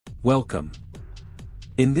Welcome.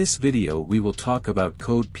 In this video we will talk about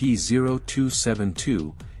code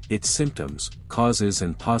P0272, its symptoms, causes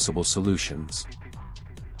and possible solutions.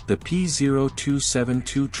 The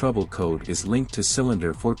P0272 trouble code is linked to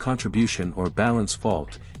cylinder 4 contribution or balance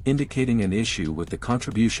fault, indicating an issue with the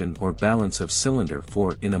contribution or balance of cylinder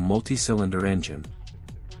 4 in a multi-cylinder engine.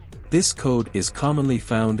 This code is commonly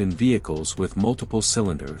found in vehicles with multiple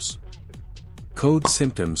cylinders. Code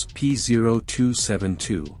symptoms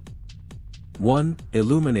P0272. 1.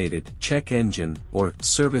 Illuminated check engine or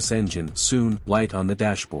service engine soon light on the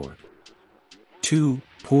dashboard. 2.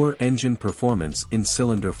 Poor engine performance in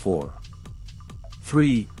cylinder 4.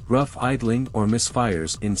 3. Rough idling or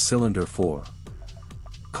misfires in cylinder 4.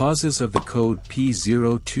 Causes of the code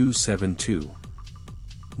P0272.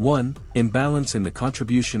 1. Imbalance in the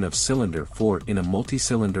contribution of cylinder 4 in a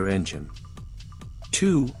multi-cylinder engine.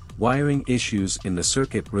 2. Wiring issues in the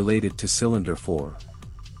circuit related to cylinder 4.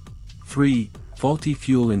 3. Faulty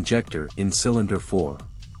fuel injector in cylinder 4.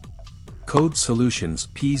 Code solutions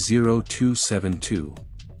P0272.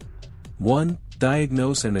 1.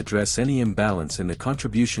 Diagnose and address any imbalance in the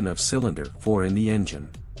contribution of cylinder 4 in the engine.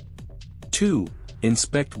 2.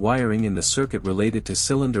 Inspect wiring in the circuit related to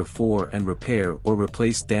cylinder 4 and repair or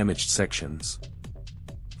replace damaged sections.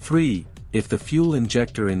 3. If the fuel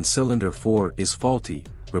injector in cylinder 4 is faulty,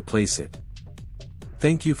 replace it.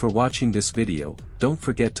 Thank you for watching this video. Don't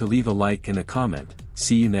forget to leave a like and a comment.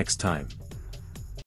 See you next time.